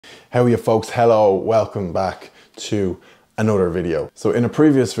How are you folks? Hello, welcome back to another video. So in a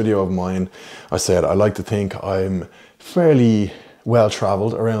previous video of mine, I said I like to think I'm fairly well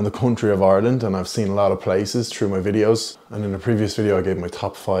traveled around the country of Ireland and I've seen a lot of places through my videos. And in a previous video, I gave my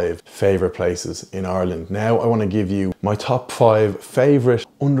top 5 favorite places in Ireland. Now I want to give you my top 5 favorite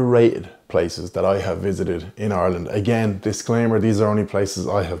underrated places that I have visited in Ireland. Again, disclaimer, these are only places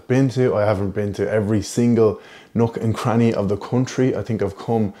I have been to. I haven't been to every single nook and cranny of the country. I think I've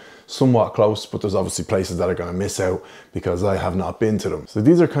come somewhat close, but there's obviously places that are going to miss out because I have not been to them. So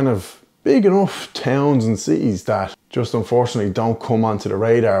these are kind of big enough towns and cities that just unfortunately don't come onto the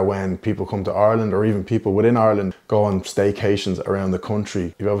radar when people come to Ireland, or even people within Ireland go on staycations around the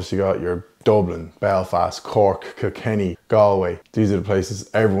country. You've obviously got your Dublin, Belfast, Cork, Kilkenny, Galway. These are the places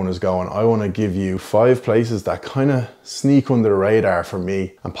everyone is going. I want to give you 5 places that kind of sneak under the radar for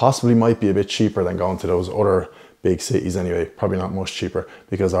me and possibly might be a bit cheaper than going to those other big cities anyway. Probably not much cheaper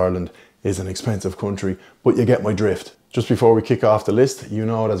because Ireland is an expensive country, but you get my drift. Just before we kick off the list, you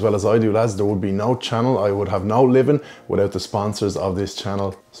know it as well as I do, lads, there would be no channel, I would have no living without the sponsors of this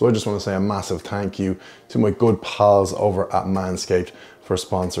channel. So I just want to say a massive thank you to my good pals over at Manscaped for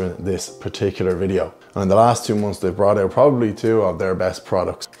sponsoring this particular video. And in the last 2 months, they've brought out probably 2 of their best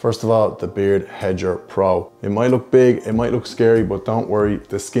products. First of all, the Beard Hedger Pro. It might look big, it might look scary, but don't worry,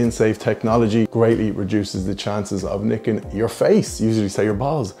 the skin safe technology greatly reduces the chances of nicking your face. Usually say your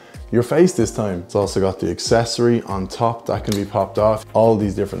balls. Your face this time. It's also got the accessory on top that can be popped off. All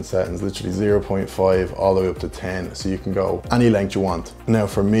these different settings, literally 0.5 all the way up to 10, so you can go any length you want. Now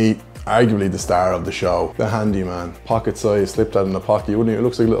for me, arguably the star of the show, the Handyman. Pocket size, slip that in the pocket, you wouldn't even, it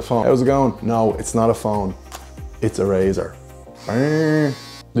looks like a little phone. How's it going? No, it's not a phone, it's a razor.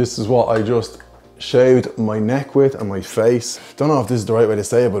 This is what I just shaved my neck with and my face. Don't know if this is the right way to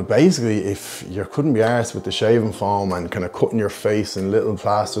say it, but basically if you couldn't be arsed with the shaving foam and kind of cutting your face in little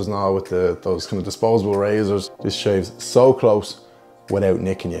plasters now with those kind of disposable razors, this shaves so close without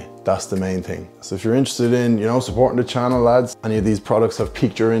nicking you. That's the main thing. So if you're interested in, you know, supporting the channel, lads, any of these products have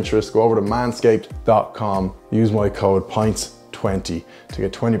piqued your interest, go over to manscaped.com, use my code POINTS20 to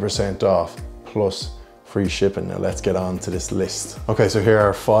get 20% off plus free shipping. Now let's get on to this list. Okay, so here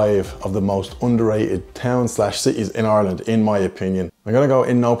are 5 of the most underrated towns / cities in Ireland, in my opinion. I'm gonna go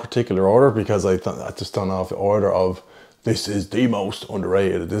in no particular order because I just don't know if the order of this is the most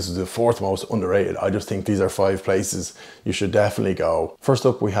underrated, this is the 4th most underrated. I just think these are 5 places you should definitely go. First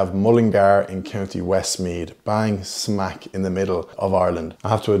up, we have Mullingar in County Westmeath, bang smack in the middle of Ireland. I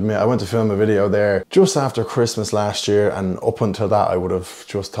have to admit, I went to film a video there just after Christmas last year, and up until that I would have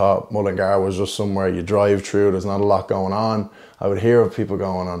just thought Mullingar was just somewhere you drive through, there's not a lot going on. I would hear of people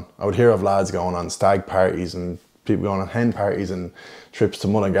going on, I would hear of lads going on stag parties and people going on hen parties and trips to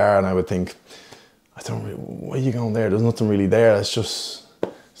Mullingar, and I would think, why are you going there? There's nothing really there. It's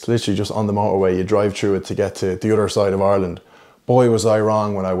literally just on the motorway. You drive through it to get to the other side of Ireland. Boy, was I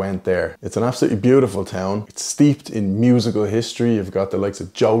wrong when I went there. It's an absolutely beautiful town. It's steeped in musical history. You've got the likes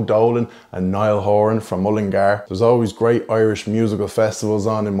of Joe Dolan and Niall Horan from Mullingar. There's always great Irish musical festivals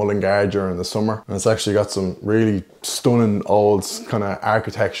on in Mullingar during the summer. And it's actually got some really stunning old kind of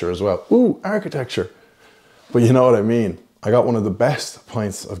architecture as well. Ooh, architecture. But you know what I mean. I got one of the best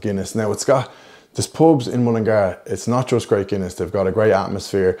pints of Guinness. Now there's pubs in Mullingar. It's not just great Guinness, they've got a great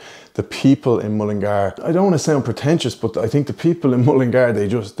atmosphere. The people in Mullingar, I don't want to sound pretentious, but I think the people in Mullingar, they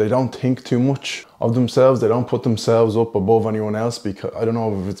don't think too much of themselves. They don't put themselves up above anyone else, because I don't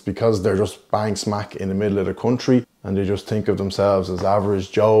know if it's because they're just bang smack in the middle of the country and they just think of themselves as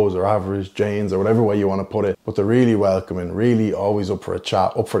average Joes or average Janes or whatever way you want to put it. But they're really welcoming, really always up for a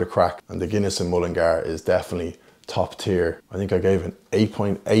chat, up for the crack. And the Guinness in Mullingar is definitely top tier. I think I gave an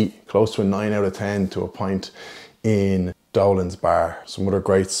 8.8, close to a 9 out of 10 to a pint in Dolan's Bar. Some other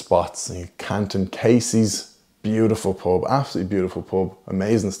great spots in Canton Casey's, beautiful pub, absolutely beautiful pub,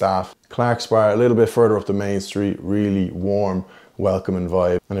 amazing staff. Clark's Bar, a little bit further up the main street, really warm, welcoming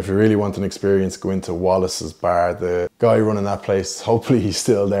vibe. And if you really want an experience, go into Wallace's Bar. The guy running that place, hopefully he's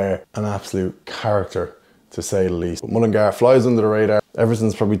still there, an absolute character to say the least. But Mullingar flies under the radar.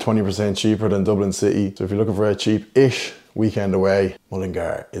 Everything's probably 20% cheaper than Dublin City. So if you're looking for a cheap-ish weekend away,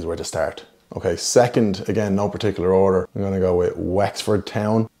 Mullingar is where to start. Okay, second, again, no particular order, I'm gonna go with Wexford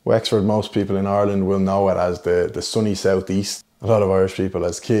Town. Wexford, most people in Ireland will know it as the sunny southeast. A lot of Irish people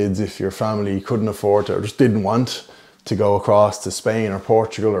as kids, if your family couldn't afford to or just didn't want to go across to Spain or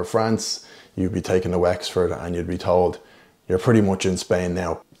Portugal or France, you'd be taken to Wexford and you'd be told, you're pretty much in Spain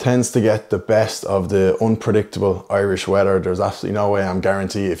now. Tends to get the best of the unpredictable Irish weather. There's absolutely no way I'm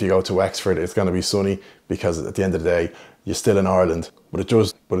guarantee if you go to Wexford it's going to be sunny, because at the end of the day you're still in Ireland. But it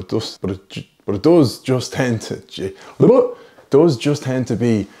does just tend to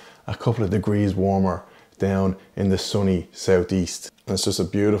be a couple of degrees warmer down in the sunny southeast. And it's just a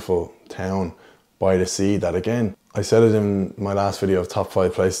beautiful town by the sea that, again, I said it in my last video of top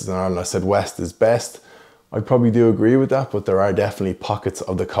 5 places in Ireland. I said West is best. I probably do agree with that, but there are definitely pockets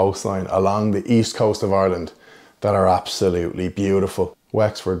of the coastline along the east coast of Ireland that are absolutely beautiful.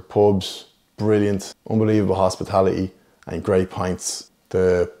 Wexford pubs, brilliant, unbelievable hospitality and great pints.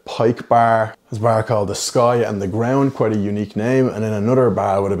 The Pike Bar, there's a bar called The Sky and the Ground, quite a unique name. And then another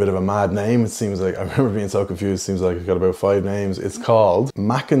bar with a bit of a mad name. It seems like, I remember being so confused, it seems like it's got about 5 names. It's called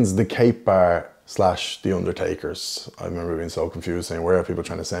Mackin's The Cape Bar / The Undertakers. I remember being so confused saying, where are people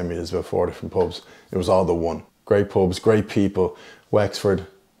trying to send me? There's about 4 different pubs. It was all the one. Great pubs, great people. Wexford,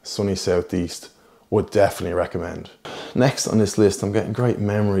 sunny southeast, would definitely recommend. Next on this list, I'm getting great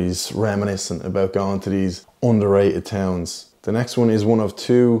memories reminiscent about going to these underrated towns. The next one is one of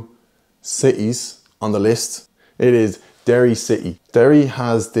 2 cities on the list. It is Derry City. Derry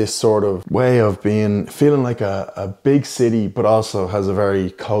has this sort of way of feeling like a big city, but also has a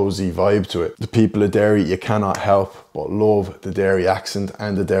very cozy vibe to it. The people of Derry, you cannot help but love the Derry accent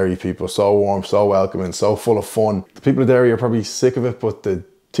and the Derry people. So warm, so welcoming, so full of fun. The people of Derry are probably sick of it, but the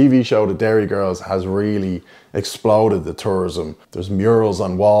TV show The Derry Girls has really exploded the tourism. There's murals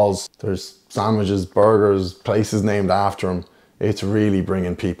on walls, there's sandwiches, burgers, places named after them. It's really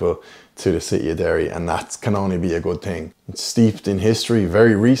bringing people to the city of Derry, and that can only be a good thing. It's steeped in history,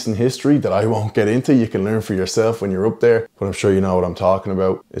 very recent history that I won't get into. You can learn for yourself when you're up there, but I'm sure you know what I'm talking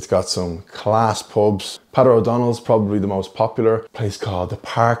about. It's got some class pubs. Pater O'Donnell's probably the most popular. A place called the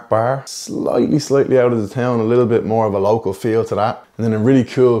Park Bar, slightly out of the town, a little bit more of a local feel to that. And then a really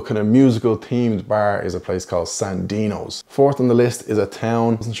cool kind of musical themed bar is a place called Sandino's. 4th on the list is a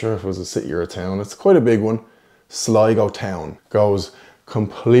town. I wasn't sure if it was a city or a town. It's quite a big one. Sligo town goes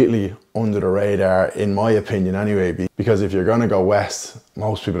completely under the radar, in my opinion anyway, because if you're going to go west,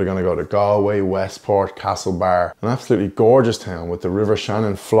 most people are going to go to Galway, Westport, Castlebar. An absolutely gorgeous town with the River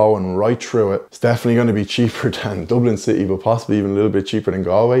Shannon flowing right through it. It's definitely going to be cheaper than Dublin City, but possibly even a little bit cheaper than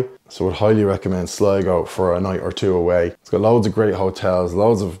Galway. So I would highly recommend Sligo for a night or 2 away. It's got loads of great hotels,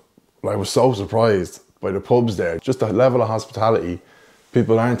 I was so surprised by the pubs there, just the level of hospitality.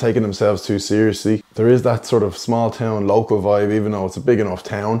 People aren't taking themselves too seriously. There is that sort of small town local vibe, even though it's a big enough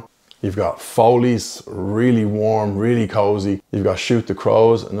town. You've got Foley's, really warm, really cozy. You've got Shoot the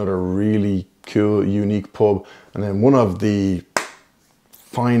Crows, another really cool, unique pub. And then one of the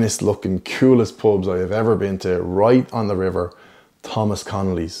finest looking, coolest pubs I have ever been to, right on the river, Thomas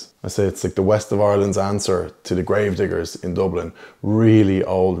Connolly's. I say it's like the West of Ireland's answer to the Gravediggers in Dublin. Really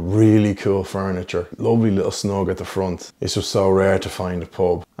old, really cool furniture. Lovely little snug at the front. It's just so rare to find a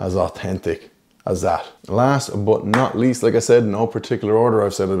pub as authentic as that. Last but not least, like I said, no particular order.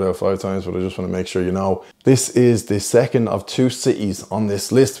 I've said it about 5 times, but I just want to make sure you know. This is the second of 2 cities on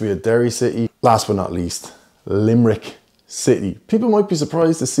this list. We had Derry City. Last but not least, Limerick City. People might be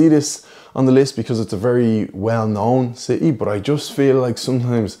surprised to see this on the list because it's a very well-known city, but I just feel like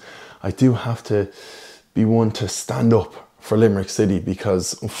sometimes I do have to be one to stand up for Limerick City,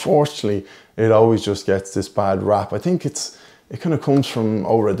 because unfortunately it always just gets this bad rap. I think it kind of comes from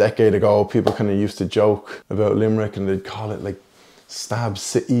over a decade ago. People kind of used to joke about Limerick and they'd call it like Stab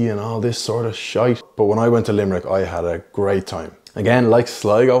City and all this sort of shite. But when I went to Limerick, I had a great time. Again, like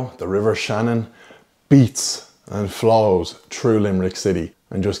Sligo, the River Shannon beats and flows through Limerick City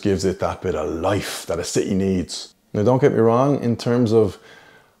and just gives it that bit of life that a city needs. Now, don't get me wrong, in terms of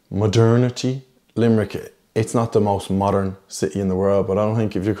modernity, Limerick, it's not the most modern city in the world, but I don't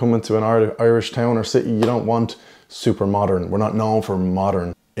think if you're coming to an Irish town or city, you don't want super modern. We're not known for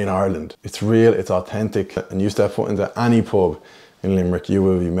modern in Ireland. It's real, it's authentic, and you step foot into any pub in Limerick, you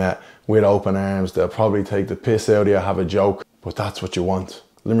will be met with open arms. They'll probably take the piss out of you, have a joke, but that's what you want.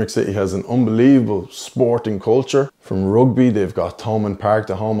 Limerick City has an unbelievable sporting culture. From rugby, they've got Thomond Park,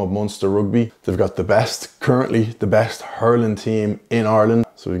 the home of Munster Rugby. They've got currently the best hurling team in Ireland.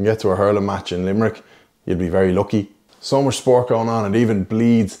 So if you can get to a hurling match in Limerick, you'd be very lucky. So much sport going on, it even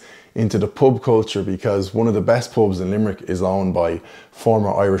bleeds into the pub culture, because one of the best pubs in Limerick is owned by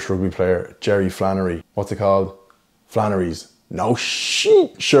former Irish rugby player Jerry Flannery. What's it called? Flannery's. No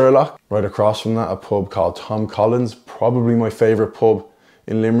shit, Sherlock. Right across from that, a pub called Tom Collins, probably my favourite pub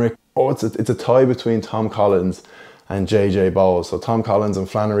in Limerick. Oh, it's a tie between Tom Collins and JJ Bowles. So Tom Collins and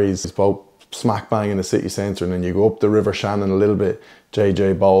Flannery's is both smack bang in the city centre, and then you go up the River Shannon a little bit.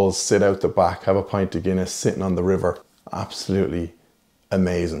 JJ Bowles, sit out the back, have a pint of Guinness, sitting on the river. Absolutely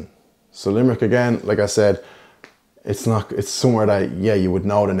amazing. So Limerick, again, like I said, it's somewhere that, yeah, you would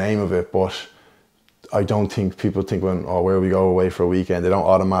know the name of it, but I don't think people think when, oh, where we go away for a weekend, they don't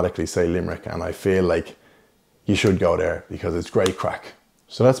automatically say Limerick, and I feel like you should go there because it's great crack.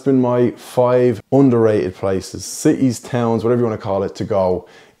 So that's been my 5 underrated places, cities, towns, whatever you want to call it, to go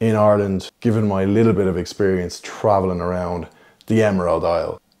in Ireland, given my little bit of experience traveling around the Emerald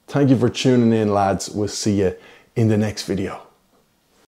Isle. Thank you for tuning in, lads. We'll see you in the next video.